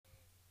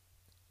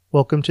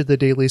Welcome to the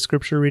daily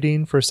scripture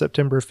reading for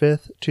September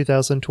 5th,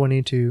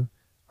 2022.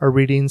 Our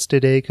readings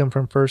today come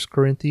from 1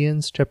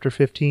 Corinthians chapter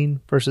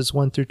 15, verses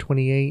 1 through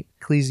 28,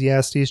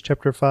 Ecclesiastes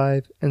chapter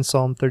 5, and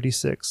Psalm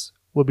 36.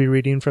 We'll be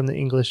reading from the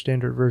English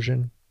Standard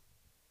Version.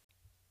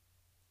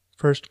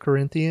 1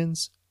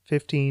 Corinthians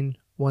 15,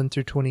 1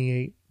 through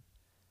 28.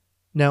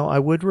 Now I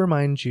would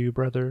remind you,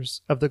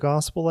 brothers, of the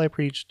gospel I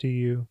preached to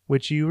you,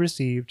 which you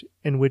received,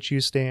 in which you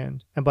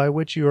stand, and by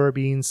which you are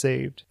being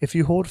saved, if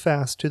you hold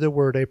fast to the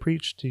word I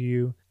preached to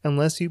you,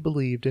 unless you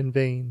believed in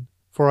vain.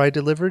 For I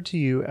delivered to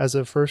you as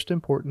of first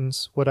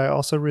importance what I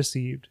also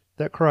received,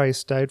 that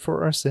Christ died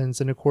for our sins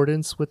in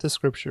accordance with the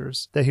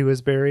Scriptures, that he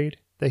was buried,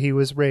 that he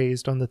was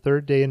raised on the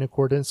third day in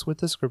accordance with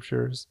the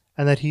Scriptures,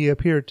 and that he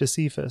appeared to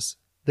Cephas,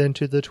 then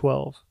to the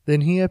 12. Then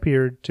he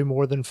appeared to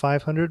more than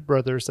 500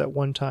 brothers at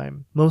one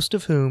time, most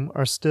of whom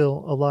are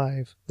still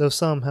alive, though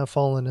some have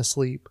fallen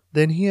asleep.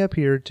 Then he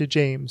appeared to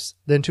James,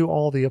 then to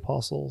all the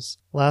apostles.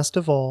 Last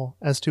of all,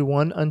 as to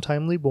one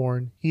untimely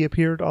born, he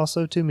appeared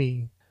also to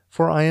me.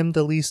 For I am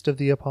the least of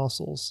the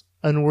apostles,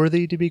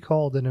 unworthy to be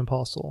called an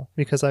apostle,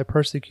 because I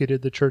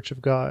persecuted the church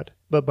of God.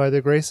 But by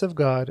the grace of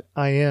God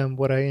I am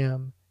what I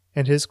am,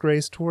 and his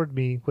grace toward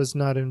me was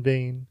not in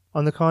vain.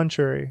 On the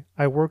contrary,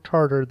 I worked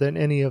harder than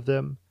any of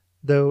them,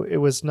 though it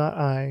was not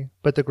I,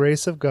 but the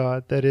grace of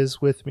God that is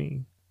with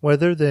me.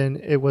 Whether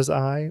then it was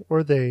I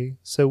or they,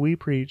 so we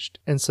preached,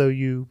 and so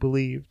you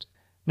believed.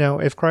 Now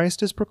if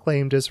Christ is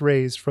proclaimed as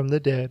raised from the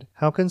dead,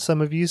 how can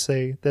some of you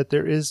say that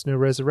there is no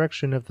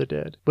resurrection of the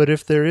dead? But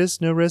if there is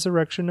no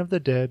resurrection of the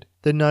dead,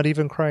 then not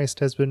even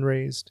Christ has been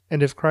raised.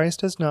 And if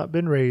Christ has not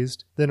been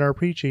raised, then our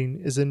preaching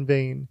is in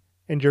vain,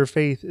 and your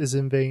faith is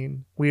in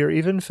vain. We are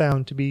even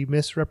found to be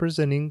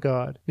misrepresenting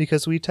God,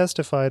 because we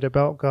testified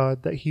about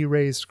God that he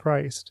raised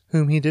Christ,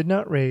 whom he did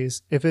not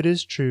raise, if it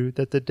is true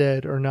that the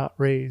dead are not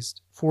raised.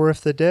 For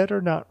if the dead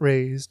are not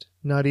raised,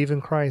 not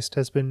even Christ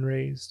has been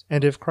raised.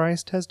 And if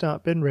Christ has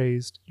not been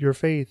raised, your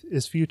faith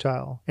is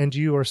futile, and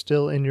you are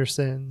still in your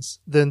sins.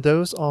 Then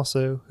those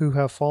also who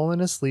have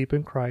fallen asleep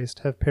in Christ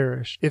have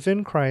perished. If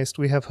in Christ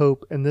we have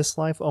hope in this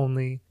life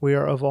only, we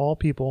are of all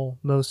people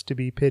most to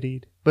be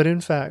pitied. But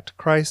in fact,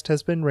 Christ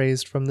has been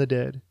raised from the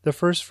dead, the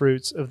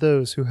firstfruits of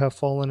those who have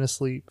fallen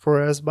asleep.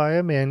 For as by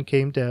a man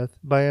came death,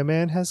 by a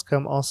man has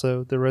come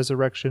also the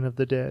resurrection of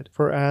the dead.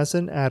 For as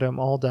in Adam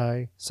all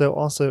die, so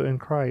also in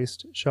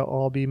Christ shall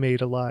all be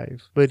made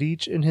alive, but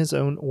each in his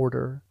own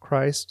order,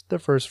 Christ the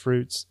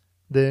firstfruits,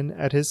 then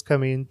at his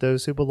coming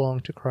those who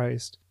belong to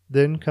Christ.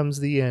 Then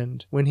comes the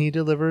end, when he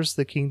delivers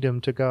the kingdom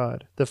to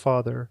God, the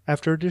Father,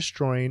 after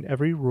destroying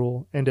every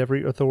rule and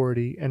every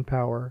authority and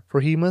power.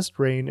 For he must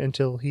reign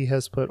until he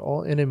has put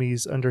all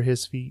enemies under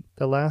his feet.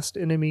 The last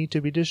enemy to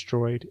be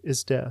destroyed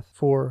is death.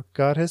 For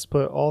God has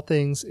put all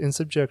things in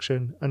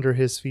subjection under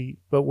his feet.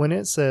 But when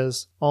it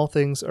says, all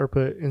things are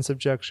put in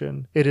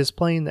subjection, it is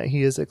plain that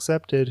he is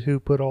accepted who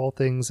put all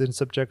things in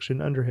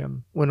subjection under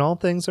him. When all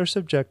things are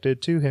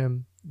subjected to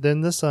him,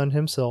 then the Son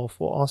himself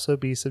will also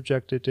be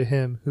subjected to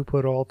him who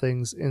put all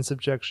things in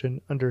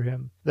subjection under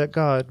him, that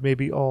God may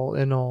be all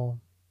in all.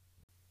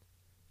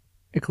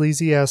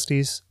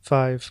 Ecclesiastes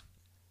 5.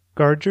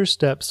 Guard your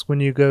steps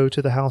when you go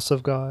to the house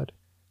of God.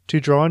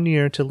 To draw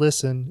near to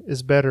listen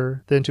is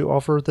better than to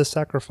offer the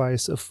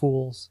sacrifice of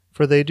fools,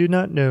 for they do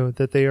not know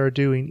that they are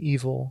doing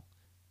evil.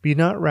 Be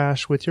not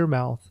rash with your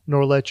mouth,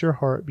 nor let your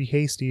heart be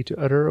hasty to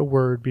utter a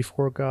word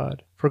before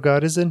God. For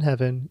God is in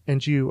heaven,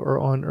 and you are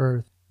on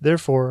earth.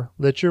 Therefore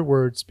let your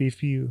words be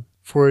few.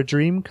 For a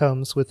dream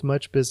comes with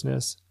much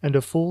business, and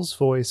a fool's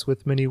voice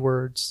with many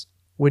words.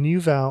 When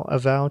you vow a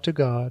vow to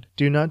God,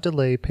 do not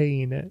delay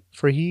paying it,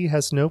 for he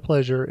has no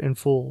pleasure in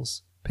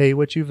fools. Pay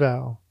what you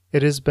vow.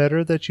 It is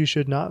better that you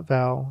should not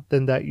vow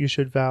than that you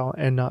should vow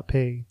and not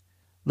pay.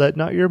 Let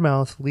not your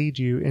mouth lead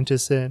you into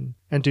sin,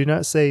 and do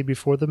not say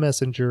before the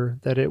messenger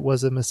that it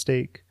was a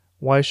mistake.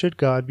 Why should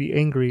God be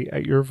angry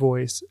at your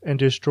voice and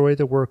destroy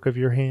the work of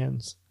your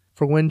hands?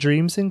 For when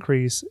dreams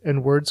increase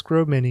and words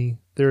grow many,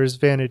 there is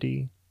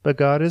vanity, but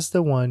God is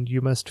the one you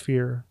must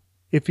fear.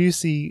 If you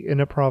see in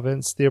a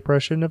province the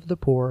oppression of the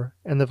poor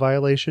and the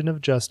violation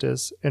of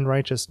justice and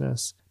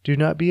righteousness, do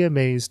not be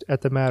amazed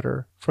at the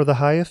matter, for the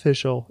high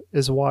official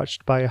is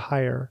watched by a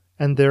higher,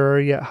 and there are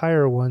yet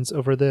higher ones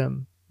over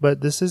them.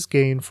 But this is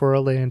gain for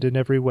a land in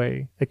every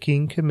way, a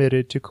king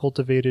committed to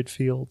cultivated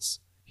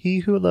fields. He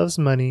who loves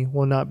money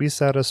will not be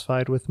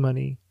satisfied with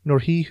money, nor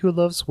he who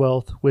loves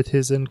wealth with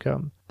his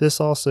income. This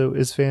also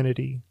is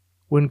vanity.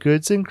 When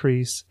goods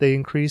increase, they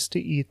increase to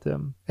eat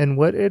them. And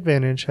what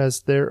advantage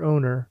has their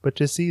owner but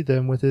to see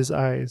them with his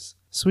eyes?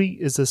 Sweet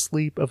is the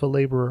sleep of a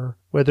laborer,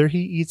 whether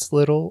he eats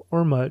little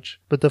or much,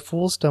 but the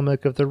full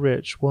stomach of the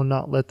rich will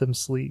not let them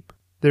sleep.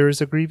 There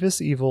is a grievous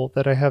evil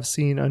that I have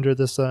seen under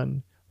the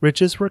sun.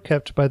 Riches were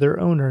kept by their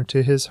owner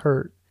to his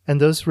hurt, and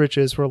those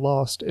riches were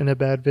lost in a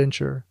bad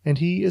venture. And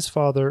he is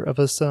father of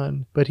a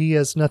son, but he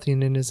has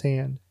nothing in his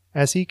hand.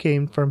 As he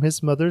came from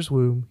his mother's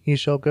womb, he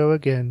shall go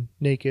again,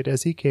 naked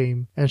as he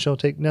came, and shall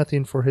take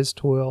nothing for his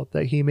toil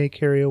that he may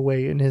carry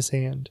away in his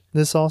hand.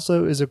 This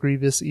also is a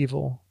grievous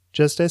evil.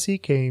 Just as he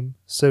came,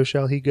 so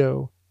shall he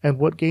go, And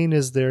what gain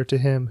is there to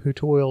him who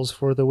toils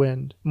for the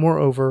wind?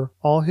 Moreover,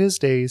 all his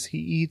days he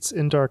eats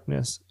in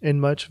darkness, in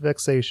much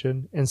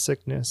vexation, and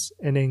sickness,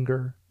 and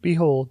anger.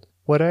 Behold,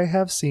 what I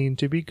have seen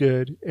to be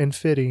good and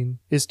fitting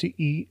is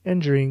to eat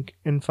and drink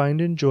and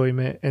find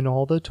enjoyment in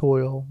all the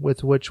toil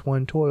with which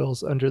one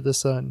toils under the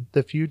sun,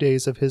 the few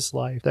days of his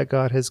life that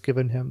God has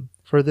given him.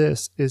 For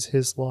this is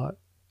his lot.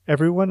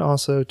 Everyone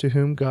also to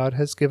whom God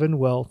has given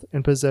wealth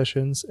and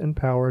possessions and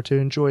power to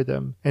enjoy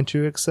them, and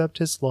to accept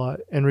his lot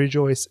and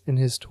rejoice in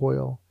his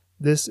toil.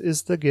 This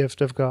is the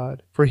gift of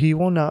God, for he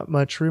will not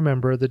much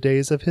remember the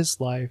days of his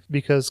life,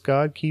 because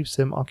God keeps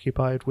him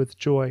occupied with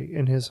joy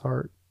in his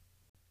heart.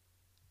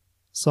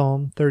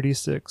 Psalm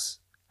 36.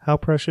 How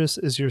precious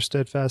is your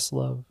steadfast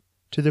love!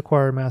 To the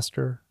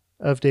choirmaster,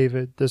 of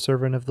David, the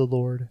servant of the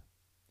Lord.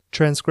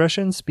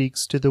 Transgression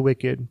speaks to the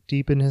wicked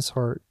deep in his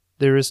heart.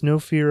 There is no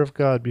fear of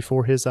God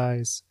before his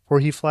eyes, for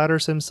he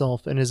flatters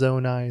himself in his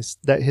own eyes,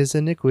 that his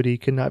iniquity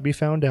cannot be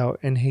found out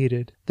and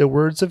hated. The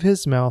words of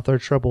his mouth are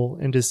trouble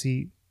and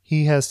deceit.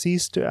 He has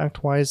ceased to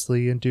act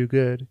wisely and do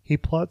good. He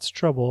plots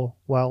trouble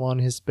while on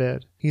his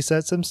bed. He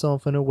sets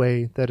himself in a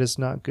way that is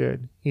not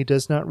good. He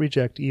does not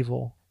reject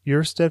evil.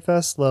 Your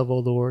steadfast love, O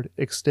Lord,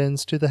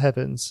 extends to the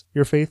heavens,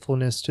 your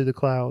faithfulness to the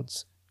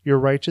clouds. Your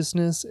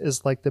righteousness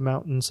is like the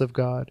mountains of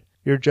God.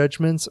 Your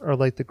judgments are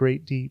like the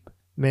great deep.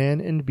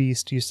 Man and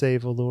beast you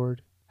save, O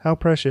Lord. How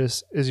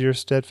precious is your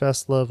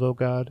steadfast love, O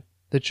God!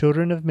 The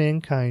children of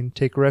mankind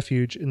take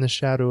refuge in the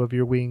shadow of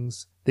your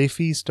wings. They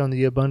feast on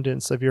the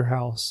abundance of your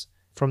house,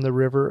 from the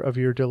river of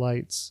your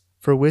delights.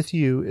 For with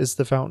you is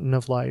the fountain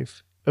of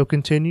life. O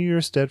continue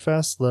your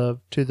steadfast love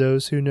to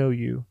those who know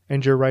you,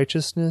 and your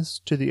righteousness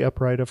to the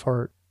upright of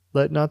heart.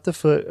 Let not the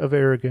foot of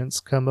arrogance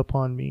come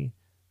upon me,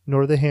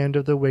 nor the hand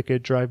of the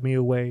wicked drive me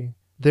away.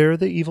 There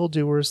the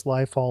evildoers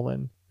lie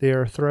fallen. They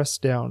are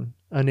thrust down,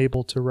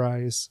 unable to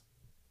rise.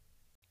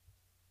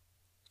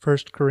 1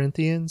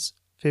 Corinthians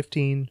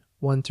 15,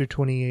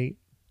 1-28.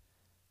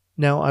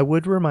 Now I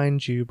would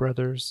remind you,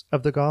 brothers,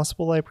 of the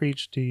gospel I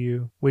preached to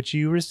you, which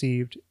you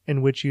received,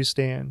 in which you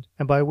stand,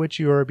 and by which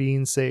you are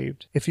being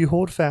saved, if you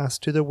hold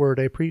fast to the word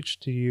I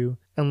preached to you,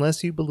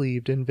 unless you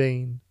believed in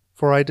vain.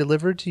 For I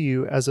delivered to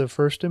you as of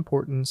first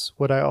importance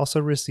what I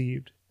also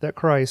received, that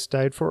Christ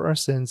died for our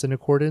sins in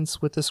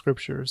accordance with the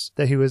Scriptures,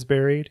 that he was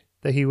buried,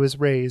 that he was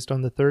raised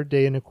on the third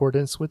day in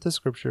accordance with the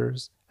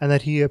Scriptures, and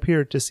that he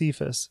appeared to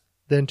Cephas,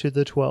 then to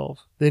the 12.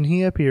 Then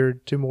he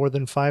appeared to more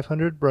than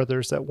 500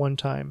 brothers at one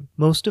time,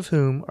 most of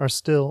whom are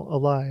still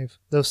alive,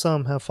 though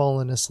some have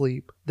fallen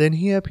asleep. Then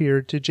he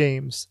appeared to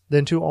James,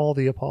 then to all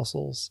the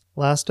apostles.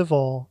 Last of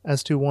all,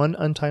 as to one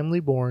untimely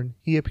born,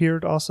 he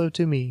appeared also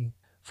to me.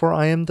 For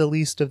I am the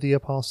least of the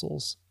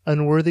apostles,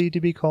 unworthy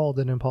to be called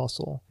an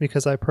apostle,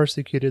 because I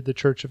persecuted the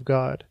church of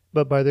God.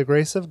 But by the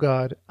grace of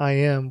God I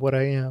am what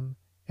I am,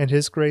 and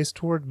his grace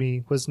toward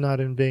me was not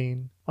in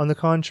vain. On the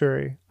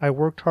contrary, I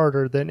worked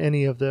harder than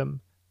any of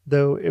them,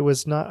 though it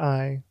was not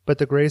I, but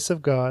the grace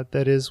of God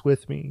that is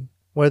with me.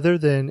 Whether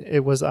then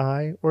it was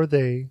I or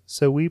they,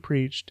 so we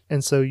preached,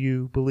 and so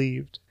you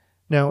believed.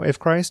 Now if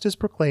Christ is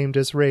proclaimed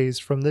as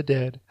raised from the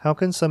dead, how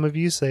can some of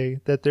you say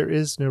that there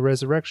is no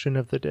resurrection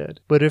of the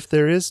dead? But if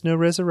there is no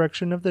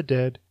resurrection of the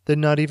dead,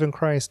 then not even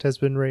Christ has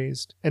been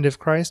raised. And if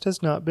Christ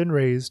has not been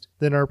raised,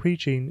 then our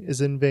preaching is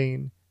in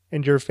vain,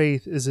 and your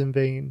faith is in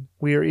vain.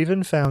 We are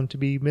even found to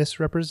be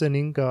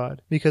misrepresenting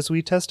God, because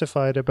we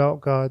testified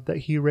about God that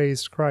he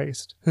raised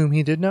Christ, whom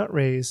he did not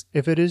raise,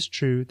 if it is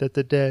true that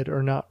the dead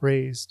are not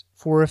raised.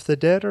 For if the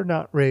dead are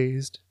not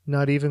raised,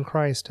 not even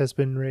Christ has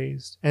been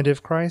raised. And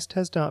if Christ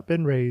has not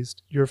been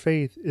raised, your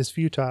faith is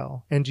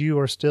futile, and you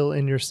are still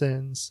in your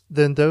sins.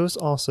 Then those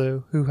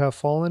also who have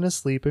fallen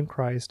asleep in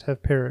Christ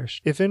have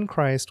perished. If in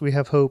Christ we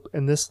have hope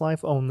in this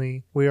life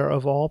only, we are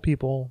of all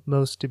people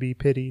most to be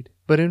pitied.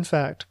 But in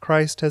fact,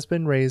 Christ has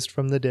been raised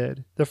from the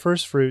dead, the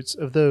firstfruits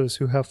of those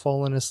who have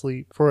fallen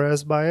asleep. For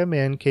as by a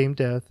man came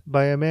death,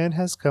 by a man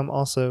has come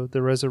also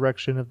the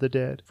resurrection of the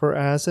dead. For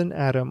as in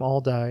Adam all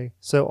die,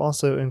 so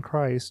also in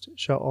Christ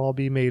shall all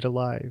be made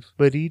alive,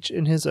 but each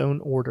in his own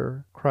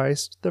order,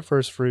 Christ the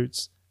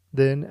firstfruits,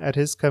 then at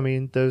his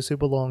coming those who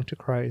belong to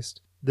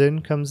Christ.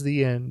 Then comes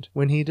the end,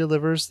 when he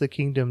delivers the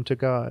kingdom to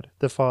God,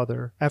 the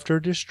Father,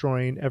 after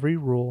destroying every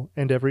rule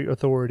and every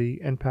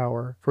authority and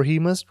power. For he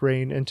must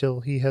reign until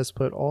he has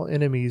put all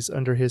enemies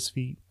under his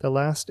feet. The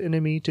last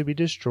enemy to be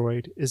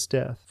destroyed is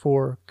death.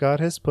 For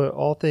God has put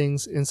all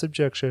things in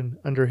subjection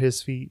under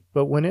his feet.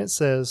 But when it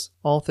says,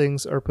 all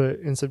things are put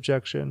in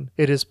subjection,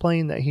 it is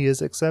plain that he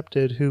is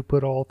accepted who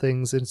put all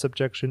things in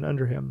subjection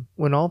under him.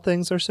 When all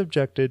things are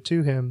subjected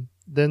to him,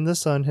 then the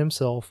Son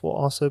himself will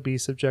also be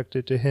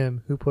subjected to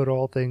him who put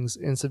all things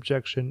in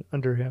subjection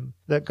under him,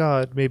 that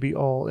God may be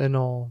all in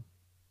all.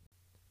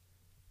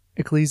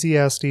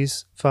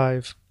 Ecclesiastes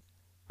 5.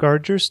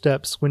 Guard your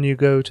steps when you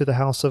go to the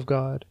house of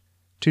God.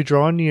 To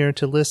draw near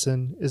to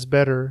listen is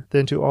better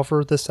than to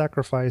offer the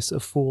sacrifice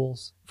of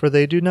fools, for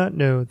they do not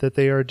know that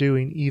they are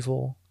doing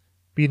evil.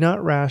 Be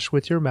not rash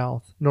with your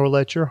mouth, nor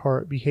let your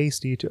heart be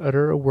hasty to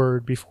utter a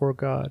word before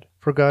God.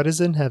 For God is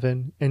in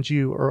heaven, and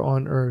you are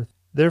on earth.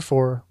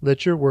 Therefore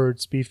let your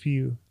words be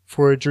few.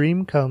 For a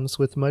dream comes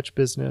with much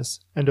business,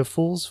 and a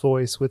fool's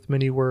voice with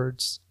many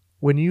words.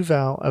 When you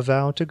vow a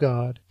vow to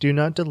God, do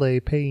not delay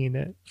paying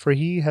it, for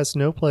he has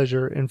no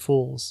pleasure in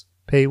fools.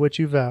 Pay what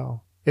you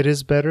vow. It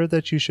is better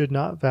that you should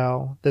not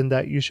vow than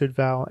that you should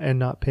vow and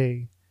not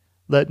pay.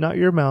 Let not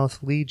your mouth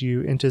lead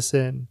you into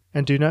sin,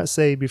 and do not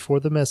say before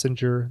the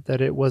messenger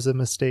that it was a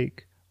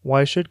mistake.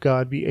 Why should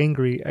God be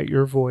angry at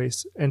your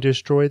voice and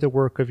destroy the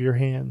work of your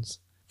hands?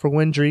 For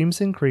when dreams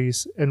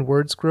increase and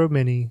words grow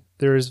many,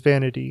 there is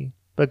vanity,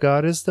 but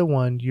God is the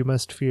one you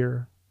must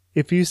fear.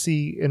 If you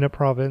see in a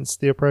province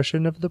the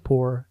oppression of the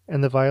poor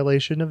and the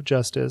violation of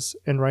justice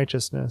and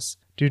righteousness,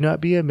 do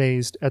not be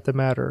amazed at the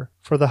matter,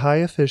 for the high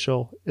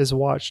official is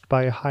watched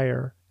by a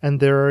higher, and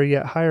there are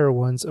yet higher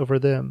ones over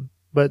them.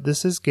 But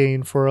this is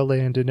gain for a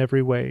land in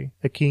every way,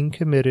 a king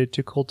committed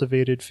to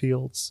cultivated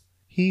fields.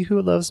 He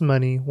who loves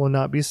money will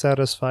not be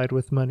satisfied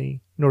with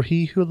money, nor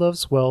he who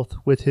loves wealth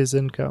with his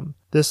income.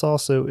 This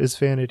also is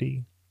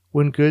vanity.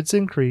 When goods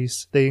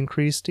increase, they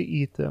increase to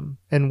eat them.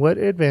 And what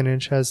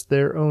advantage has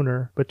their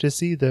owner but to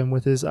see them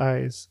with his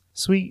eyes?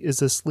 Sweet is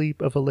the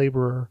sleep of a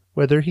laborer,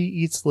 whether he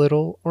eats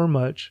little or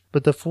much,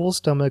 but the full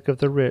stomach of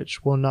the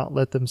rich will not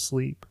let them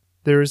sleep.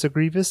 There is a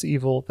grievous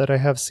evil that I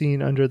have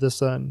seen under the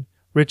sun.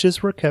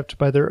 Riches were kept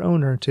by their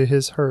owner to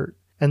his hurt,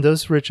 and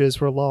those riches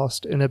were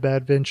lost in a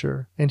bad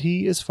venture. And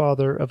he is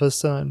father of a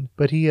son,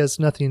 but he has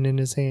nothing in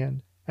his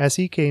hand. As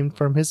he came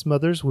from his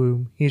mother's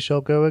womb, he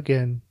shall go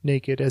again,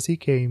 naked as he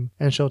came,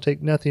 and shall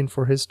take nothing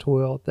for his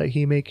toil that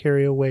he may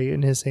carry away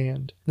in his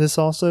hand. This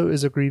also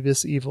is a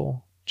grievous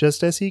evil.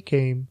 Just as he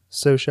came,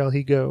 so shall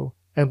he go.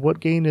 And what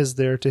gain is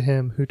there to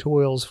him who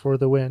toils for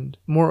the wind?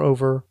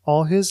 Moreover,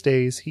 all his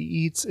days he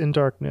eats in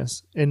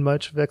darkness, in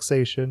much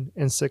vexation,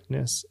 and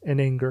sickness,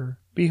 and anger.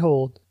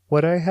 Behold,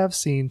 what I have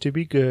seen to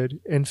be good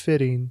and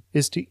fitting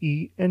is to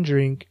eat and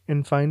drink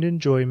and find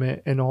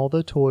enjoyment in all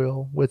the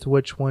toil with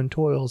which one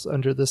toils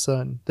under the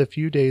sun the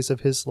few days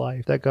of his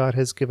life that God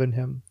has given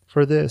him,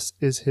 for this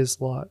is his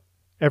lot.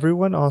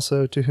 Everyone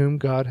also to whom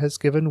God has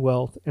given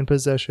wealth and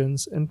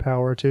possessions and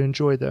power to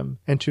enjoy them,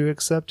 and to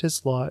accept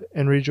his lot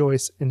and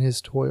rejoice in his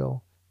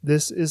toil.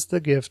 This is the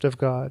gift of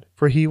God,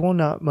 for he will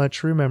not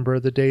much remember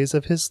the days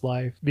of his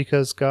life,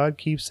 because God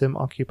keeps him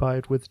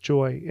occupied with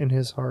joy in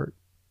his heart.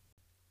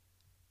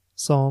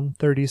 Psalm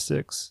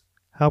 36.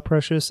 How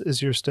precious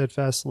is your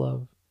steadfast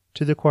love!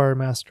 To the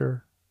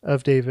choirmaster,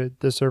 of David,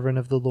 the servant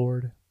of the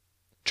Lord.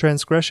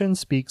 Transgression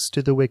speaks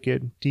to the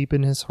wicked deep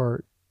in his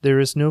heart. There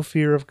is no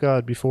fear of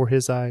God before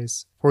his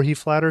eyes, for he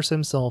flatters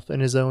himself in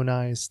his own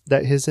eyes,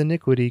 that his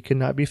iniquity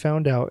cannot be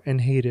found out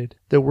and hated.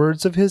 The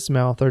words of his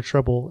mouth are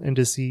trouble and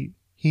deceit.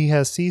 He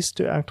has ceased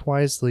to act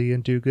wisely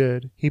and do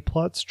good. He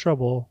plots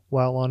trouble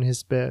while on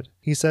his bed.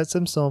 He sets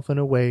himself in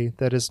a way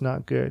that is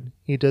not good.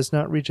 He does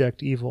not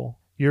reject evil.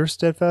 Your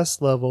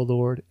steadfast love, O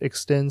Lord,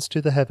 extends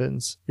to the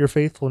heavens, your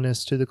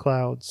faithfulness to the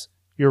clouds.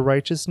 Your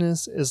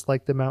righteousness is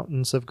like the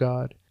mountains of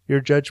God.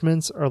 Your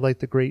judgments are like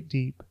the great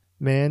deep.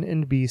 Man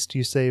and beast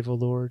you save, O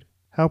Lord.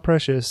 How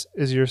precious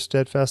is your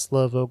steadfast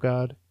love, O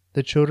God!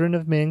 The children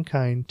of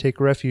mankind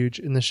take refuge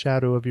in the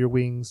shadow of your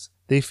wings.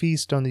 They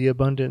feast on the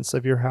abundance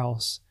of your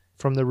house,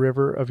 from the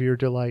river of your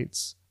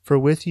delights. For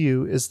with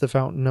you is the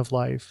fountain of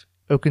life.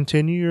 O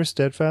continue your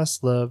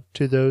steadfast love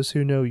to those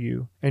who know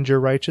you, and your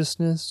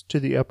righteousness to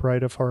the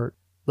upright of heart.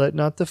 Let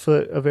not the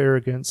foot of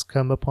arrogance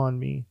come upon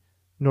me,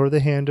 nor the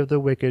hand of the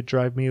wicked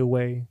drive me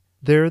away.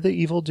 There the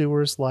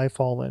evildoers lie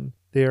fallen.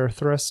 They are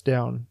thrust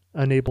down,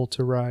 unable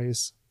to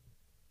rise.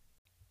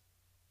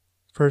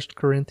 1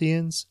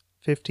 Corinthians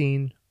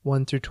 15,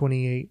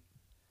 1-28.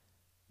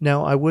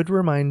 Now I would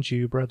remind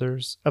you,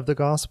 brothers, of the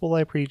gospel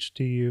I preached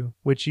to you,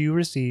 which you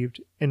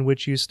received, in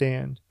which you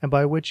stand, and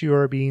by which you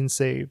are being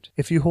saved,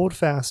 if you hold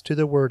fast to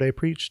the word I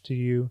preached to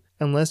you,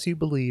 unless you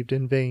believed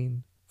in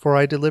vain. For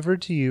I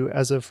delivered to you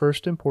as of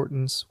first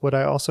importance what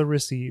I also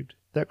received,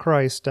 that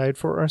Christ died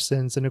for our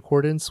sins in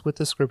accordance with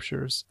the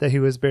Scriptures, that he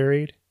was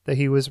buried, that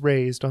he was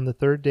raised on the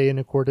third day in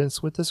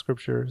accordance with the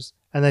Scriptures,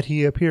 and that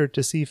he appeared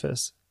to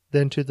Cephas,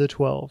 then to the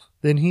 12.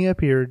 Then he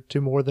appeared to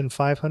more than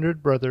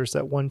 500 brothers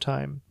at one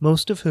time,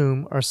 most of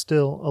whom are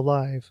still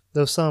alive,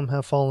 though some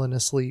have fallen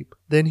asleep.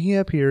 Then he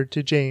appeared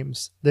to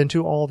James, then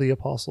to all the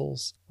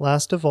apostles.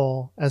 Last of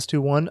all, as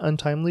to one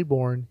untimely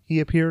born, he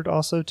appeared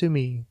also to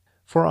me.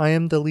 For I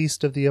am the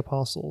least of the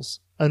apostles,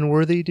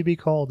 unworthy to be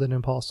called an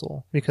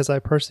apostle, because I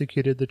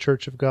persecuted the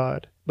church of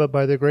God. But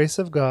by the grace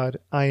of God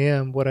I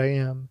am what I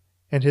am,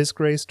 and his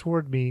grace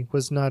toward me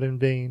was not in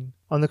vain.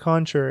 On the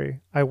contrary,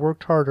 I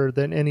worked harder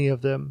than any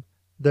of them,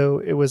 though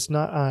it was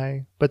not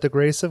I, but the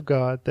grace of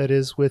God that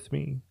is with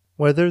me.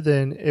 Whether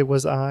then it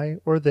was I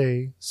or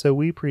they, so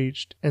we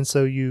preached, and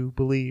so you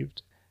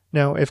believed.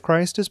 Now if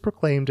Christ is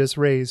proclaimed as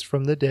raised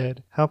from the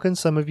dead, how can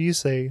some of you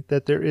say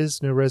that there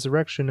is no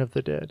resurrection of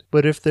the dead?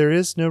 But if there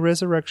is no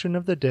resurrection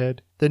of the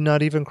dead, then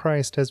not even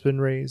Christ has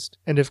been raised.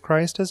 And if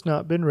Christ has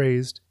not been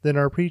raised, then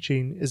our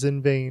preaching is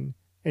in vain,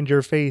 and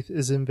your faith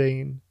is in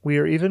vain. We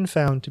are even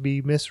found to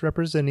be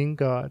misrepresenting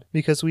God,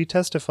 because we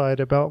testified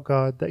about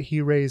God that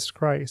he raised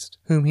Christ,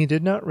 whom he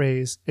did not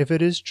raise, if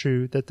it is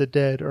true that the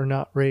dead are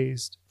not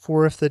raised.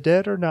 For if the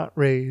dead are not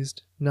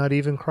raised, not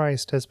even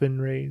Christ has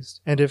been raised.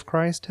 And if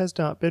Christ has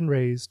not been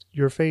raised,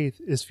 your faith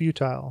is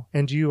futile,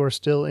 and you are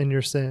still in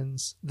your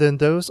sins. Then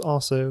those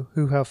also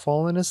who have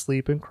fallen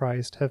asleep in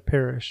Christ have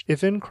perished.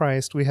 If in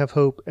Christ we have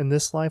hope in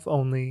this life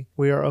only,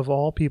 we are of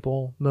all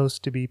people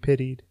most to be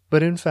pitied.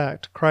 But in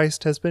fact,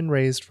 Christ has been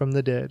raised from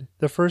the dead,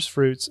 the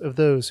firstfruits of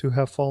those who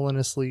have fallen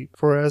asleep.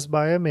 For as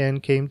by a man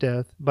came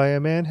death, by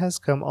a man has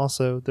come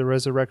also the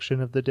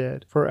resurrection of the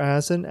dead. For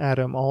as in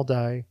Adam all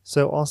die,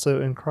 so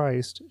also in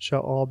Christ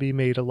shall all be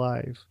made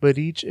alive. But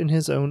each in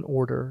his own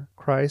order,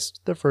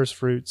 Christ the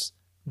firstfruits,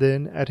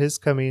 then at his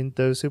coming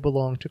those who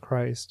belong to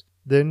Christ.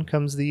 Then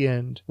comes the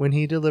end, when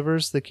he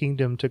delivers the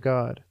kingdom to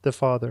God, the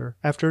Father,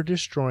 after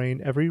destroying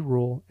every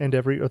rule and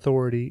every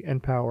authority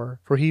and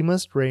power. For he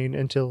must reign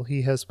until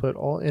he has put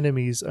all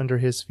enemies under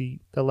his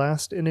feet. The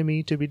last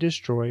enemy to be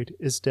destroyed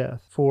is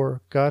death.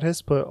 For God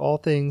has put all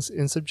things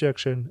in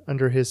subjection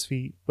under his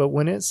feet. But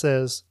when it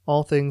says,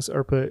 all things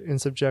are put in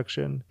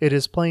subjection, it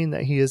is plain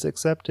that he is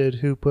accepted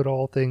who put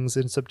all things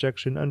in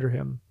subjection under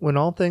him. When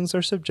all things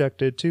are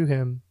subjected to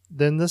him,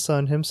 then the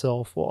Son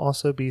himself will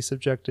also be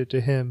subjected to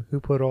him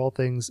who put all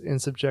things in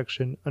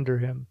subjection under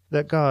him,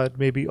 that God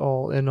may be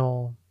all in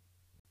all.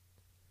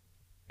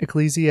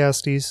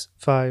 Ecclesiastes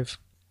 5.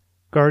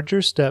 Guard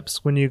your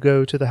steps when you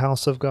go to the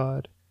house of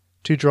God.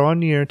 To draw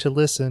near to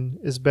listen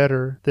is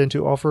better than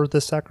to offer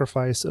the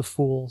sacrifice of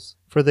fools,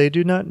 for they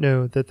do not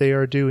know that they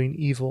are doing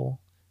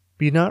evil.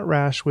 Be not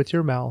rash with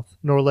your mouth,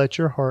 nor let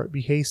your heart be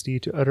hasty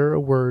to utter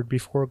a word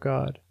before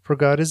God. For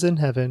God is in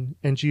heaven,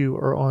 and you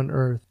are on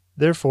earth.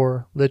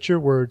 Therefore let your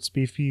words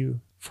be few.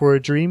 For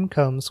a dream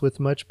comes with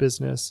much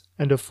business,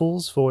 and a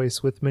fool's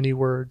voice with many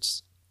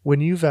words.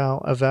 When you vow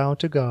a vow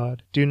to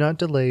God, do not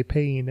delay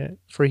paying it,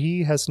 for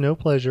he has no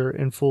pleasure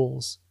in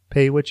fools.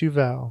 Pay what you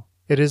vow.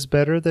 It is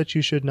better that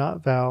you should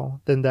not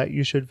vow than that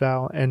you should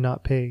vow and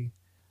not pay.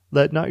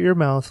 Let not your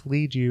mouth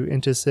lead you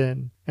into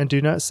sin, and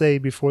do not say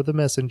before the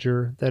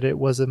messenger that it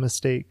was a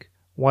mistake.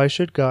 Why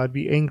should God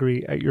be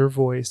angry at your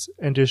voice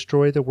and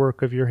destroy the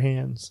work of your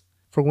hands?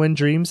 For when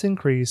dreams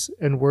increase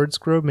and words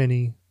grow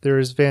many, there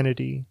is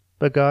vanity,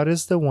 but God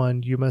is the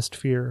one you must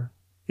fear.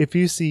 If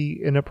you see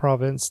in a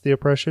province the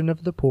oppression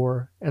of the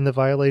poor and the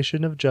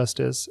violation of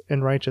justice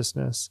and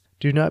righteousness,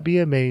 do not be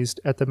amazed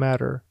at the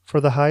matter,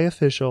 for the high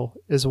official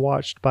is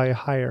watched by a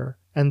higher,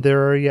 and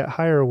there are yet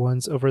higher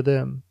ones over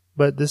them.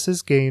 But this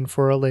is gain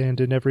for a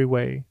land in every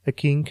way, a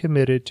king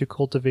committed to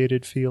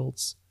cultivated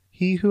fields.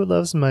 He who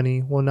loves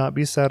money will not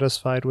be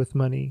satisfied with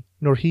money,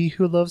 nor he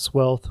who loves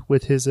wealth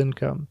with his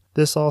income.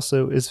 This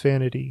also is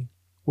vanity.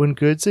 When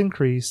goods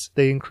increase,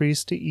 they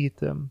increase to eat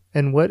them.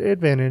 And what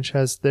advantage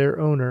has their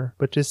owner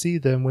but to see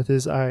them with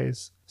his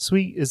eyes?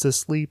 Sweet is the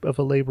sleep of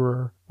a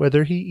laborer,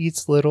 whether he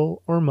eats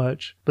little or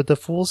much, but the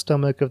full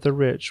stomach of the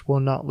rich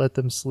will not let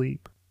them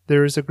sleep.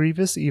 There is a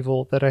grievous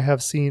evil that I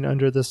have seen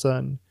under the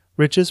sun.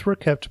 Riches were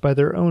kept by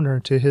their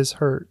owner to his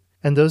hurt,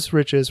 and those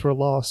riches were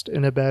lost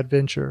in a bad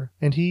venture.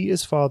 And he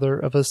is father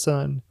of a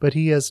son, but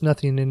he has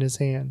nothing in his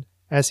hand.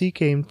 As he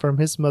came from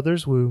his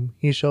mother's womb,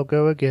 he shall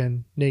go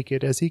again,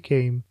 naked as he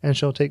came, and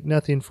shall take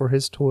nothing for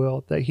his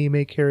toil that he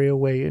may carry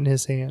away in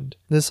his hand.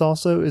 This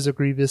also is a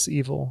grievous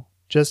evil.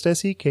 Just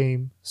as he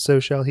came, so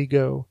shall he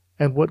go.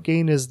 And what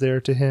gain is there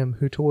to him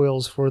who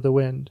toils for the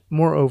wind?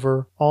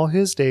 Moreover, all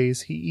his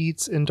days he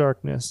eats in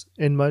darkness,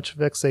 in much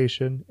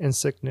vexation, and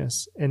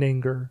sickness, and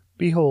anger.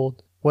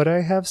 Behold, what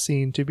I have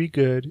seen to be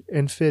good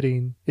and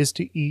fitting is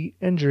to eat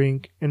and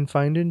drink and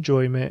find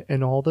enjoyment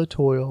in all the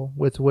toil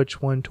with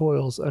which one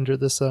toils under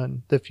the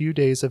sun the few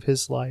days of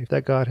his life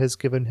that God has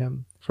given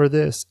him, for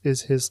this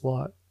is his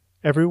lot.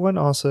 Everyone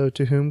also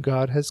to whom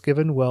God has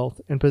given wealth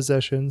and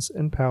possessions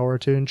and power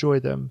to enjoy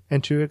them,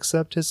 and to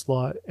accept his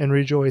lot and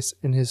rejoice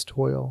in his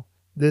toil.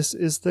 This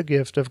is the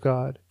gift of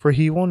God, for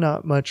he will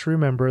not much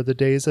remember the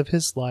days of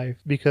his life,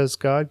 because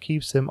God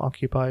keeps him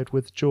occupied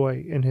with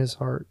joy in his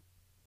heart.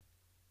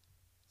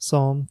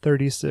 Psalm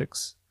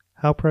 36.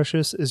 How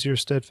precious is your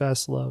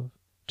steadfast love!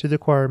 To the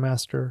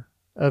choirmaster,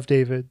 of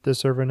David, the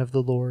servant of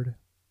the Lord.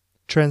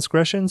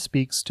 Transgression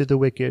speaks to the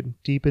wicked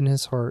deep in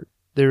his heart.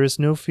 There is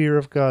no fear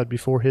of God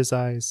before his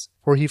eyes,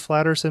 for he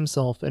flatters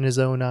himself in his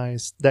own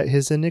eyes, that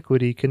his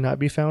iniquity cannot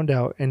be found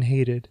out and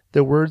hated.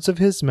 The words of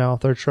his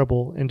mouth are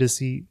trouble and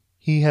deceit.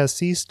 He has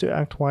ceased to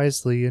act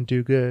wisely and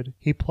do good.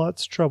 He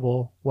plots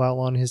trouble while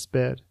on his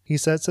bed. He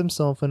sets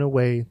himself in a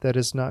way that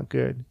is not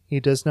good. He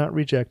does not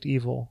reject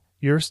evil.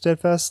 Your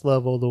steadfast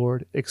love, O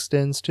Lord,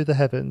 extends to the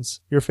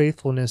heavens, your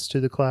faithfulness to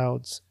the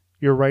clouds.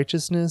 Your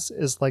righteousness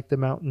is like the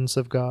mountains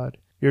of God.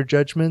 Your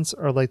judgments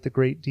are like the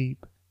great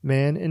deep.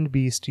 Man and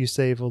beast you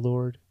save, O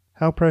Lord.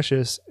 How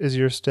precious is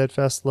your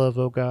steadfast love,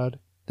 O God!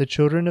 The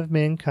children of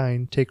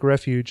mankind take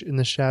refuge in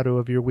the shadow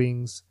of your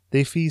wings.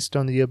 They feast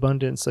on the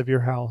abundance of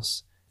your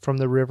house, from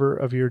the river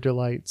of your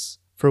delights.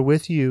 For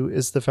with you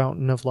is the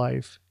fountain of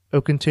life. O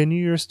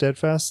continue your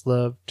steadfast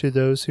love to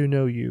those who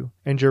know you,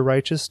 and your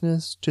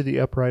righteousness to the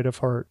upright of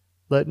heart.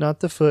 Let not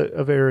the foot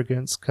of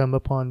arrogance come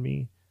upon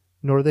me,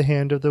 nor the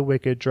hand of the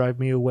wicked drive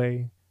me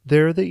away.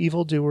 There the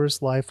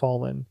evildoers lie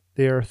fallen,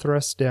 they are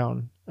thrust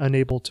down,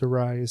 unable to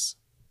rise.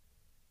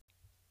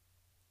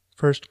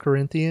 1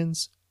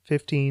 Corinthians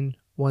 15,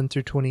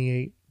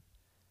 1-28.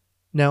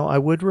 Now I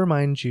would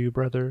remind you,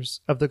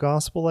 brothers, of the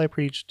gospel I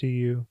preached to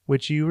you,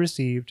 which you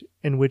received,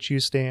 in which you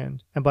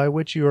stand, and by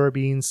which you are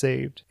being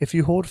saved, if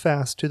you hold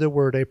fast to the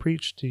word I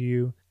preached to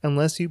you,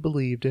 unless you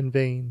believed in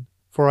vain.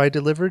 For I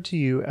delivered to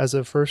you as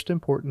of first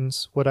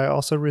importance what I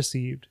also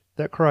received,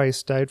 that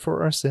Christ died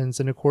for our sins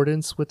in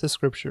accordance with the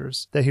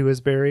Scriptures, that he was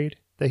buried,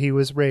 that he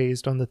was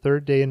raised on the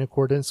third day in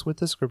accordance with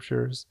the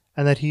Scriptures,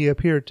 and that he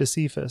appeared to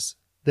Cephas,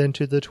 then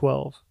to the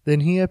 12. Then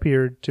he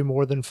appeared to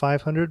more than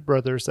 500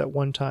 brothers at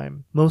one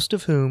time, most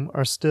of whom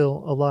are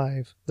still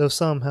alive, though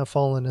some have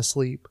fallen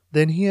asleep.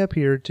 Then he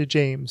appeared to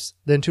James,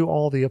 then to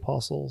all the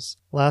apostles.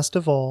 Last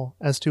of all,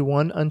 as to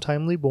one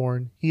untimely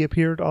born, he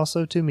appeared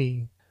also to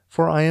me.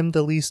 For I am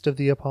the least of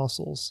the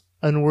apostles,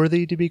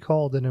 unworthy to be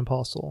called an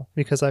apostle,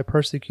 because I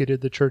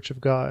persecuted the church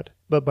of God.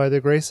 But by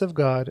the grace of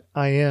God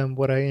I am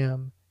what I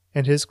am,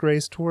 and his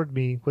grace toward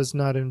me was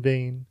not in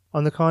vain.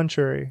 On the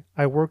contrary,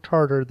 I worked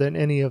harder than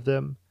any of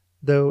them,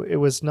 though it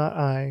was not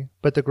I,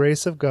 but the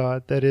grace of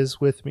God that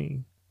is with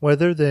me.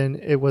 Whether then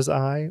it was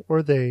I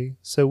or they,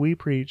 so we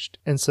preached,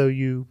 and so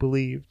you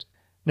believed.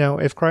 Now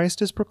if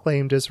Christ is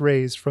proclaimed as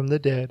raised from the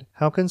dead,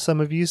 how can some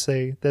of you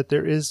say that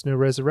there is no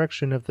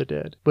resurrection of the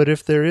dead? But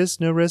if there is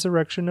no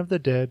resurrection of the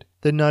dead,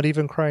 then not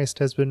even Christ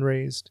has been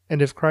raised.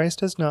 And if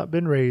Christ has not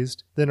been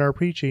raised, then our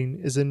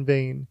preaching is in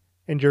vain,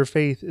 and your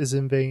faith is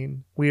in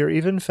vain. We are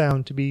even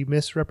found to be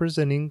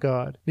misrepresenting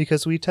God,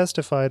 because we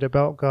testified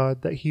about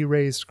God that he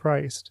raised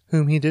Christ,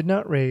 whom he did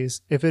not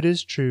raise, if it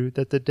is true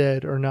that the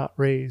dead are not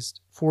raised.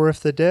 For if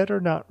the dead are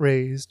not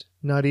raised,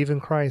 not even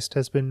Christ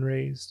has been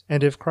raised.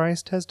 And if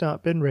Christ has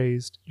not been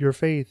raised, your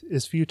faith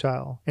is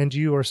futile, and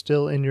you are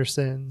still in your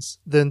sins.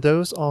 Then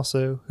those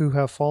also who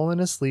have fallen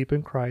asleep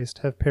in Christ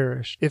have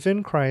perished. If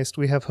in Christ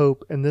we have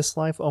hope in this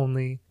life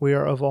only, we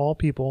are of all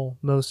people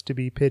most to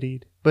be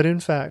pitied. But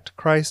in fact,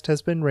 Christ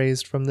has been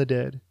raised from the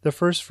dead, the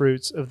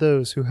firstfruits of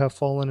those who have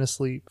fallen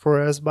asleep. For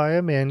as by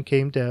a man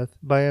came death,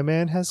 by a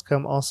man has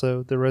come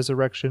also the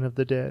resurrection of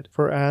the dead.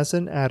 For as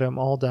in Adam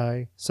all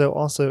die, so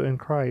also in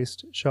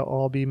Christ shall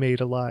all be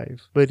made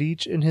alive, but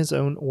each in his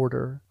own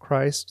order,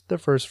 Christ the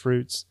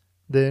firstfruits,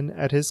 then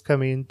at his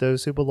coming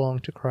those who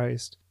belong to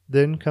Christ.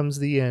 Then comes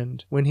the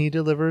end, when he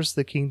delivers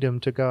the kingdom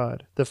to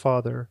God, the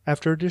Father,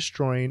 after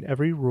destroying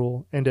every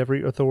rule and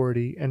every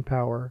authority and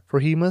power. For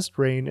he must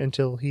reign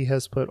until he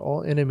has put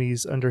all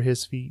enemies under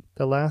his feet.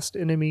 The last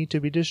enemy to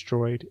be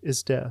destroyed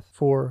is death.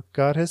 For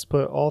God has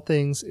put all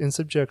things in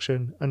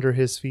subjection under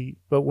his feet.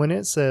 But when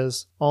it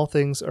says, all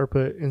things are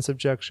put in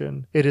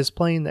subjection, it is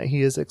plain that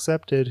he is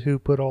accepted who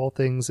put all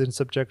things in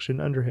subjection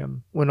under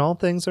him. When all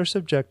things are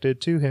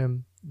subjected to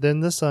him,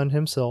 then the Son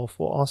himself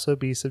will also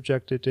be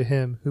subjected to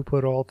him who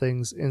put all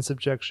things in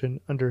subjection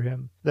under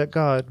him, that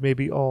God may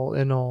be all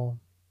in all.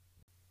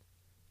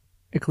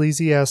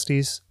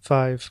 Ecclesiastes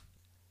 5.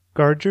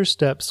 Guard your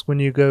steps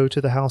when you go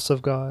to the house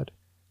of God.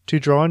 To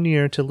draw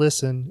near to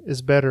listen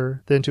is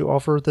better than to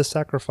offer the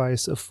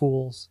sacrifice of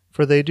fools,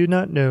 for they do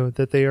not know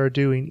that they are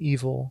doing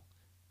evil.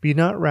 Be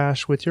not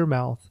rash with your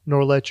mouth,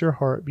 nor let your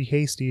heart be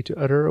hasty to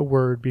utter a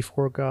word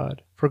before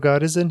God. For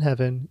God is in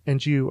heaven,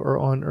 and you are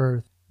on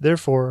earth.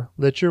 Therefore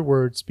let your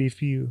words be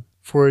few.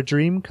 For a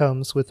dream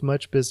comes with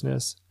much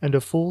business, and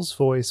a fool's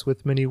voice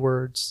with many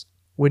words.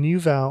 When you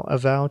vow a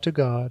vow to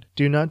God,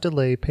 do not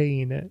delay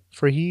paying it,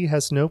 for he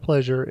has no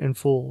pleasure in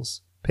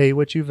fools. Pay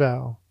what you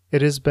vow.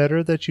 It is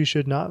better that you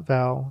should not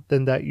vow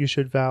than that you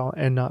should vow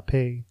and not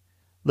pay.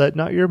 Let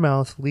not your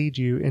mouth lead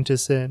you into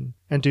sin,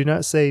 and do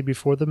not say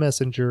before the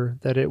messenger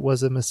that it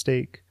was a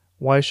mistake.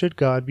 Why should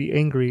God be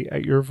angry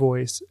at your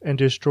voice and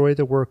destroy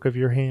the work of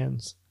your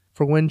hands?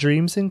 For when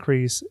dreams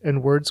increase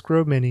and words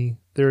grow many,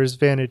 there is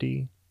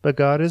vanity, but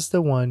God is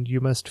the one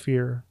you must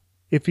fear.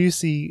 If you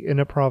see in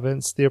a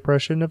province the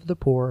oppression of the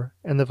poor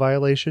and the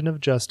violation of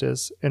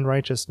justice and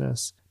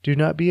righteousness, do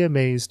not be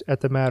amazed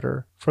at the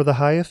matter, for the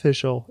high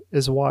official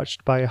is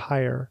watched by a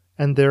higher,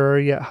 and there are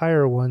yet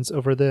higher ones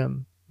over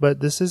them.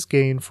 But this is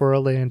gain for a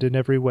land in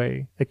every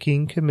way, a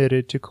king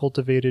committed to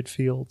cultivated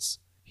fields.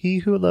 He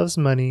who loves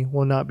money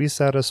will not be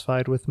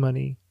satisfied with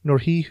money, nor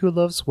he who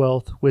loves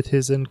wealth with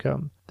his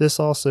income. This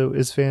also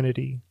is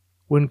vanity.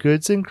 When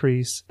goods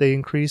increase, they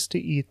increase to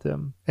eat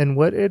them. And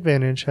what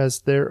advantage has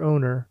their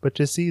owner but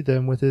to see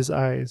them with his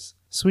eyes?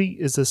 Sweet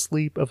is the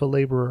sleep of a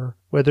laborer,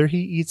 whether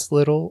he eats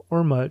little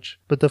or much,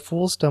 but the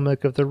full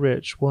stomach of the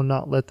rich will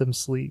not let them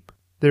sleep.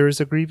 There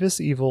is a grievous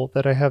evil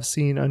that I have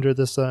seen under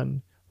the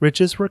sun.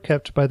 Riches were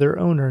kept by their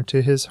owner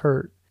to his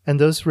hurt, and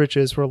those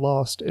riches were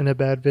lost in a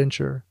bad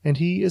venture. And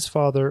he is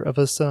father of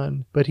a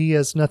son, but he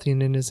has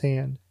nothing in his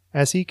hand.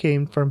 As he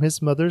came from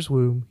his mother's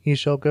womb, he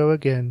shall go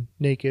again,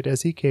 naked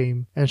as he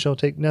came, and shall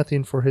take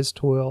nothing for his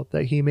toil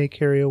that he may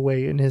carry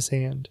away in his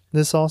hand.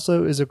 This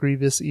also is a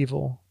grievous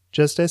evil.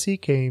 Just as he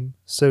came,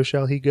 so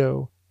shall he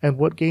go. And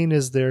what gain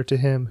is there to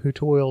him who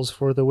toils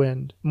for the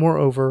wind?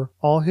 Moreover,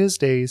 all his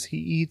days he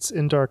eats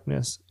in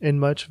darkness, in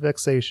much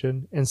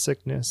vexation, and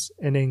sickness,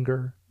 and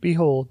anger.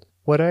 Behold,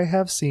 what I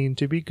have seen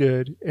to be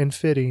good and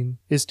fitting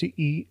is to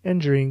eat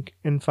and drink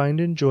and find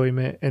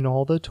enjoyment in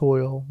all the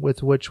toil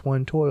with which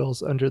one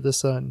toils under the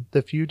sun,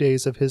 the few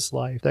days of his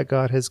life that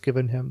God has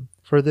given him.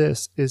 For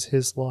this is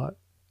his lot.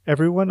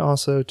 Everyone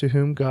also to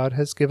whom God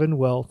has given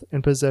wealth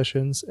and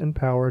possessions and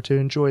power to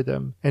enjoy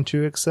them, and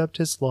to accept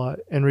his lot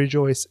and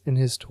rejoice in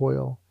his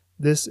toil.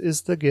 This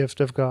is the gift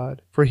of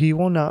God, for he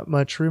will not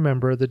much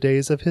remember the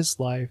days of his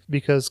life,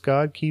 because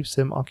God keeps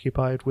him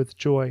occupied with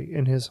joy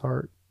in his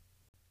heart.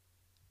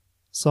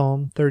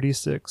 Psalm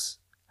 36.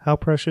 How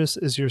precious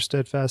is your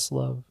steadfast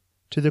love!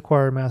 To the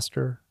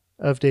choirmaster,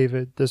 of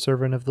David, the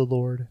servant of the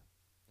Lord.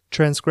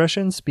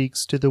 Transgression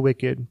speaks to the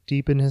wicked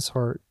deep in his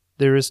heart.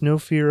 There is no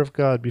fear of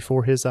God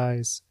before his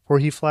eyes, for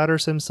he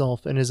flatters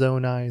himself in his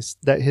own eyes,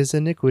 that his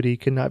iniquity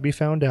cannot be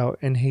found out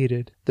and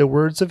hated. The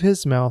words of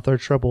his mouth are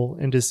trouble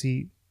and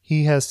deceit.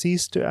 He has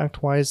ceased to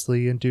act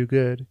wisely and do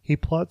good. He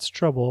plots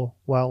trouble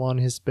while on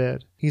his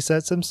bed. He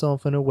sets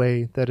himself in a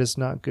way that is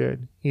not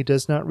good. He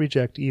does not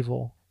reject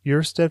evil.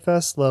 Your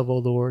steadfast love, O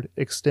Lord,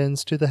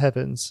 extends to the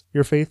heavens,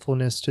 your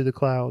faithfulness to the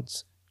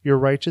clouds. Your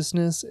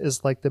righteousness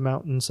is like the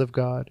mountains of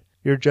God.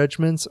 Your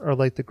judgments are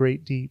like the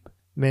great deep.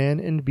 Man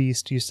and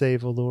beast you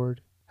save, O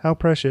Lord. How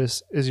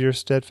precious is your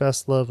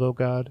steadfast love, O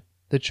God!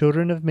 The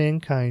children of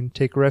mankind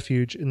take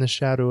refuge in the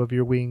shadow of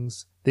your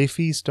wings. They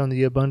feast on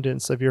the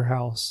abundance of your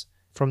house,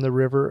 from the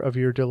river of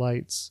your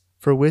delights.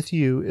 For with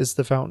you is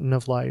the fountain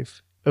of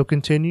life. O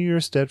continue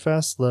your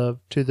steadfast love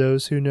to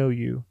those who know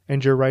you,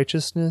 and your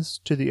righteousness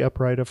to the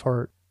upright of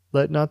heart.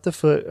 Let not the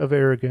foot of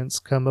arrogance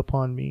come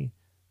upon me,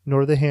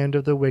 nor the hand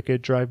of the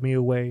wicked drive me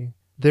away.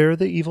 There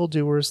the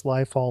evildoers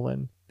lie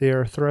fallen. They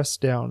are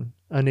thrust down,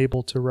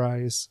 unable to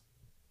rise.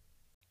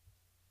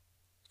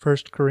 1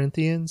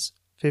 Corinthians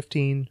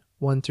 15,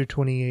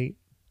 1-28.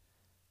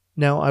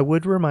 Now I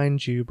would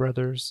remind you,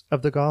 brothers,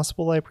 of the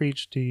gospel I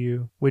preached to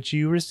you, which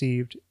you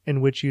received,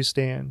 in which you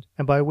stand,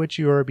 and by which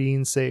you are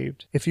being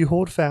saved, if you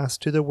hold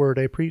fast to the word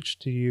I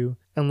preached to you,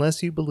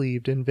 unless you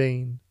believed in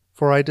vain.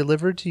 For I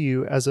delivered to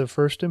you as of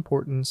first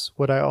importance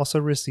what I also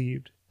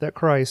received, that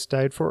Christ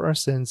died for our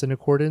sins in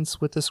accordance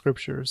with the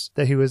Scriptures,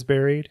 that he was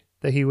buried,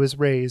 that he was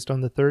raised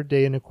on the third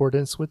day in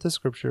accordance with the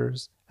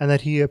Scriptures, and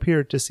that he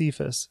appeared to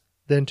Cephas,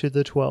 then to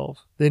the 12.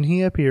 Then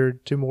he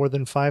appeared to more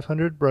than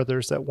 500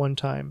 brothers at one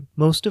time,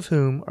 most of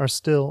whom are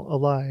still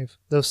alive,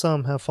 though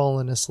some have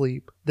fallen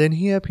asleep. Then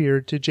he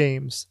appeared to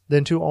James,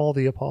 then to all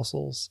the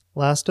apostles.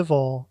 Last of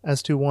all,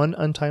 as to one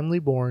untimely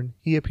born,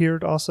 he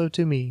appeared also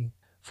to me.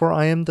 For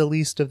I am the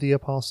least of the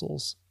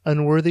apostles,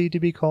 unworthy to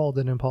be called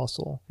an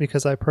apostle,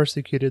 because I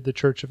persecuted the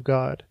church of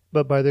God.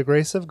 But by the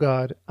grace of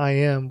God I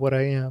am what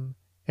I am,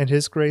 and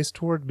his grace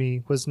toward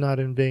me was not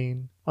in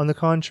vain. On the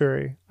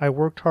contrary, I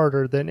worked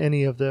harder than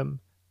any of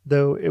them,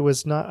 though it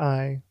was not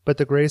I, but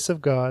the grace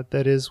of God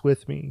that is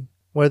with me.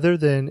 Whether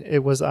then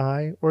it was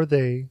I or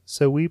they,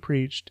 so we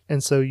preached,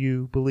 and so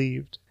you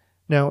believed.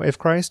 Now if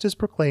Christ is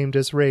proclaimed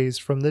as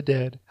raised from the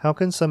dead, how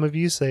can some of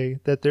you say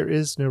that there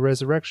is no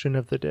resurrection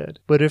of the dead?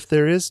 But if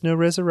there is no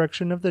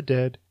resurrection of the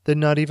dead, then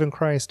not even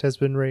Christ has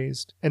been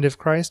raised. And if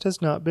Christ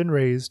has not been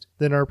raised,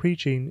 then our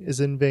preaching is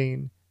in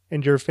vain,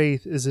 and your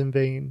faith is in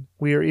vain.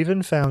 We are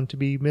even found to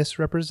be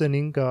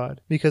misrepresenting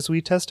God, because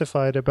we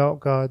testified about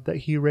God that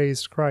he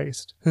raised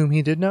Christ, whom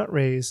he did not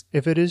raise,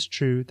 if it is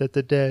true that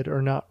the dead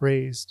are not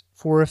raised.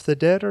 For if the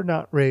dead are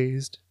not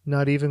raised,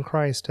 not even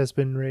Christ has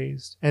been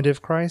raised. And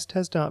if Christ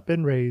has not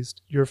been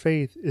raised, your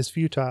faith is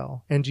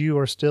futile, and you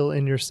are still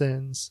in your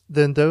sins.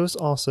 Then those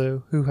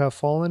also who have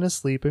fallen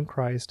asleep in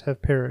Christ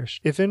have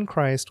perished. If in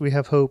Christ we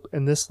have hope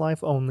in this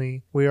life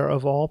only, we are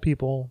of all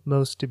people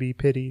most to be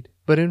pitied.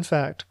 But in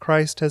fact,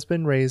 Christ has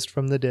been raised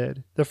from the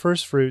dead, the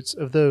firstfruits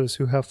of those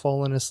who have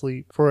fallen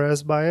asleep. For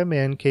as by a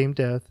man came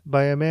death,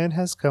 by a man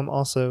has come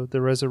also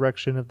the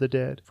resurrection of the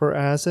dead. For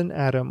as in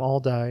Adam all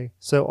die,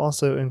 so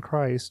also in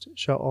Christ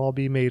shall all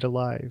be made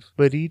alive,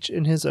 but each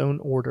in his own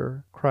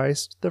order,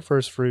 Christ the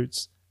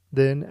firstfruits,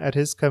 then at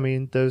his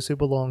coming those who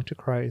belong to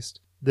Christ.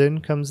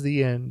 Then comes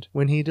the end,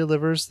 when he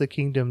delivers the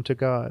kingdom to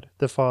God,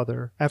 the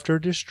Father, after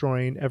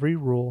destroying every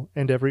rule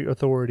and every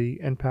authority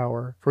and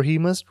power. For he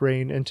must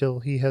reign until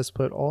he has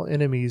put all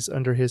enemies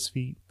under his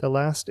feet. The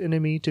last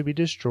enemy to be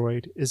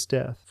destroyed is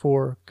death.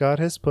 For God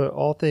has put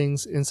all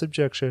things in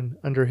subjection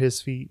under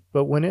his feet.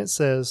 But when it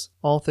says,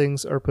 all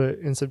things are put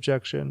in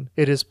subjection,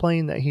 it is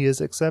plain that he is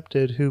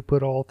accepted who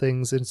put all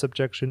things in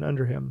subjection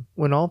under him.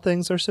 When all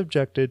things are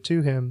subjected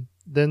to him,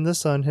 then the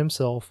Son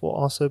himself will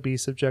also be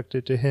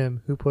subjected to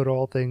him who put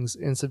all things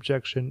in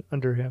subjection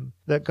under him,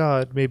 that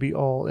God may be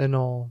all in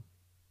all.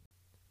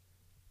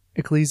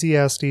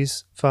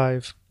 Ecclesiastes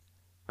 5.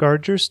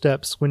 Guard your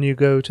steps when you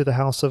go to the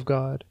house of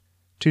God.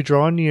 To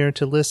draw near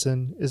to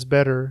listen is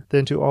better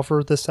than to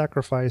offer the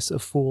sacrifice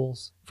of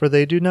fools, for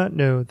they do not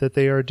know that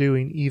they are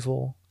doing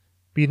evil.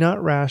 Be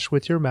not rash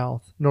with your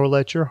mouth, nor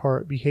let your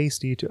heart be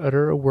hasty to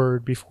utter a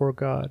word before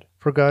God.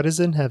 For God is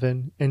in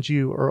heaven, and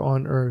you are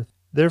on earth.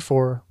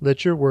 Therefore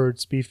let your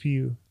words be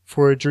few.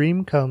 For a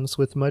dream comes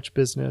with much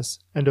business,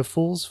 and a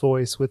fool's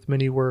voice with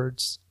many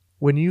words.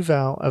 When you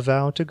vow a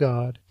vow to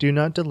God, do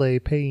not delay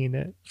paying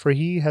it, for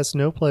he has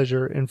no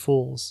pleasure in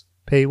fools.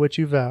 Pay what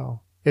you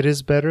vow. It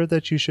is better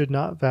that you should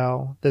not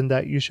vow than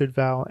that you should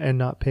vow and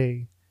not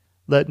pay.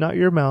 Let not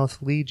your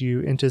mouth lead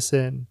you into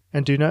sin,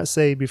 and do not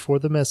say before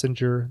the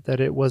messenger that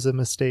it was a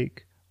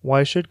mistake.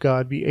 Why should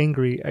God be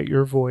angry at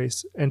your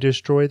voice and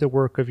destroy the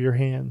work of your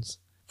hands?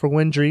 For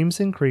when dreams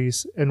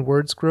increase and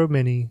words grow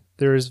many,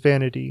 there is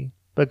vanity,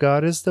 but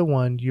God is the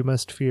one you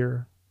must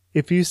fear.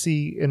 If you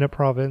see in a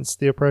province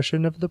the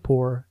oppression of the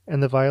poor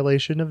and the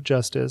violation of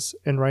justice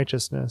and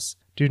righteousness,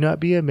 do not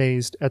be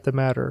amazed at the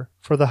matter,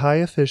 for the high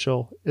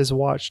official is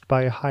watched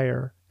by a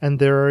higher, and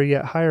there are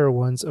yet higher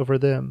ones over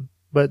them.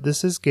 But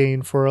this is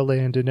gain for a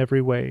land in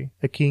every way,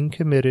 a king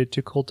committed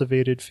to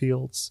cultivated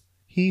fields.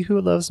 He who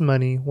loves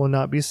money will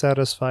not be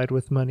satisfied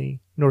with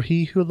money, nor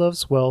he who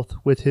loves wealth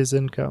with his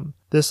income.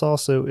 This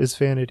also is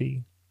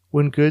vanity.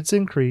 When goods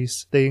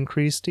increase, they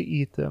increase to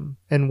eat them.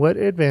 And what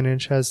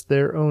advantage has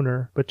their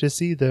owner but to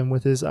see them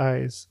with his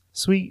eyes?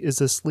 Sweet is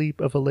the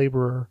sleep of a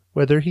laborer,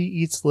 whether he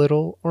eats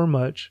little or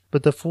much,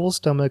 but the full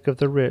stomach of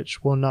the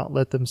rich will not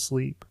let them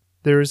sleep.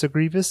 There is a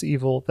grievous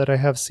evil that I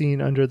have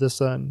seen under the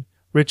sun.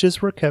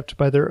 Riches were kept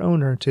by their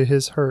owner to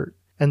his hurt,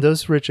 and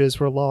those riches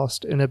were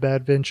lost in a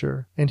bad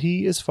venture. And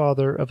he is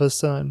father of a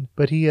son,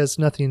 but he has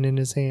nothing in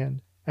his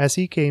hand. As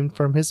he came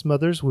from his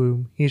mother's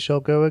womb, he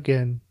shall go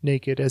again,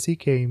 naked as he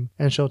came,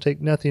 and shall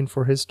take nothing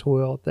for his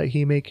toil that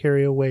he may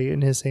carry away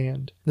in his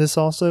hand. This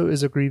also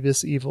is a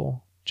grievous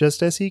evil.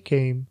 Just as he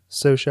came,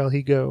 so shall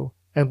he go.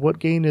 And what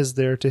gain is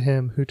there to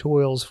him who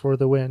toils for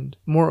the wind?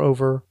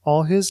 Moreover,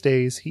 all his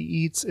days he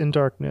eats in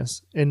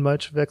darkness, in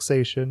much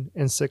vexation,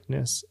 and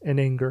sickness, and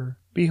anger.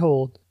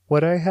 Behold,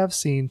 what I have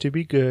seen to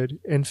be good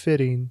and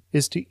fitting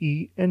is to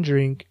eat and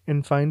drink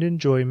and find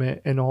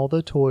enjoyment in all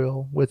the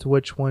toil with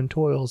which one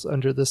toils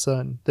under the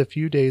sun, the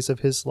few days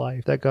of his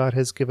life that God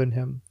has given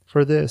him.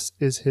 For this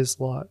is his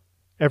lot.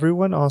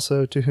 Everyone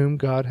also to whom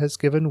God has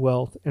given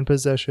wealth and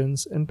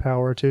possessions and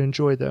power to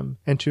enjoy them,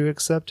 and to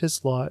accept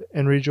his lot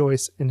and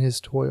rejoice in his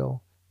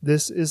toil.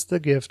 This is the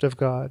gift of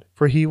God,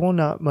 for he will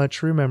not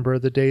much remember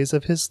the days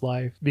of his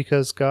life,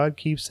 because God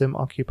keeps him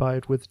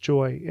occupied with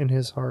joy in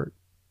his heart.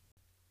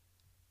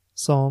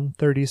 Psalm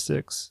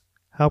 36.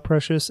 How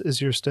precious is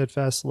your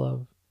steadfast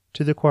love!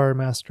 To the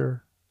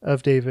choirmaster,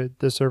 of David,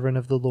 the servant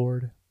of the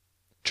Lord.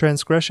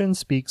 Transgression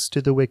speaks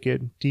to the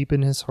wicked deep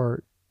in his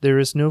heart. There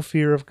is no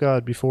fear of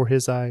God before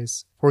his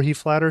eyes, for he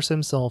flatters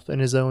himself in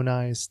his own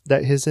eyes,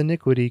 that his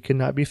iniquity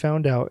cannot be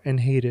found out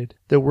and hated.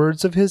 The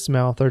words of his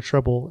mouth are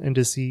trouble and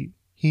deceit.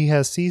 He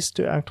has ceased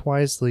to act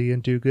wisely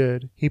and do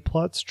good. He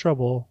plots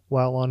trouble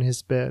while on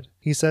his bed.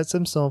 He sets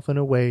himself in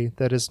a way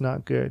that is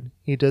not good.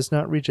 He does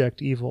not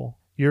reject evil.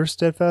 Your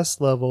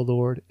steadfast love, O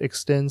Lord,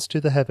 extends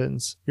to the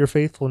heavens, your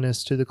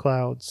faithfulness to the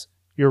clouds.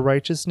 Your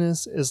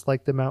righteousness is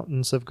like the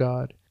mountains of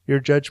God. Your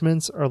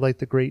judgments are like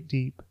the great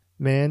deep.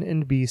 Man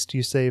and beast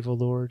you save, O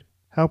Lord.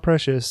 How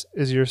precious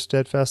is your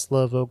steadfast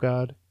love, O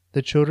God!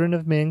 The children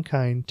of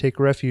mankind take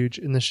refuge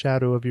in the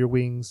shadow of your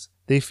wings.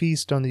 They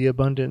feast on the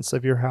abundance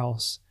of your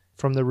house,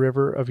 from the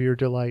river of your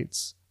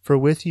delights. For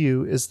with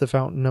you is the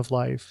fountain of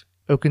life.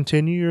 O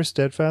continue your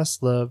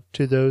steadfast love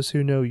to those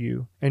who know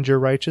you, and your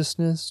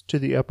righteousness to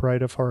the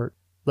upright of heart.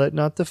 Let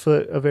not the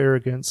foot of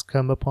arrogance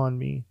come upon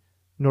me,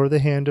 nor the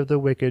hand of the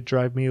wicked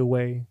drive me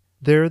away.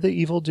 There the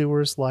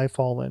evildoers lie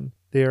fallen.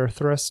 They are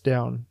thrust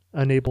down,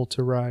 unable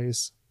to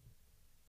rise.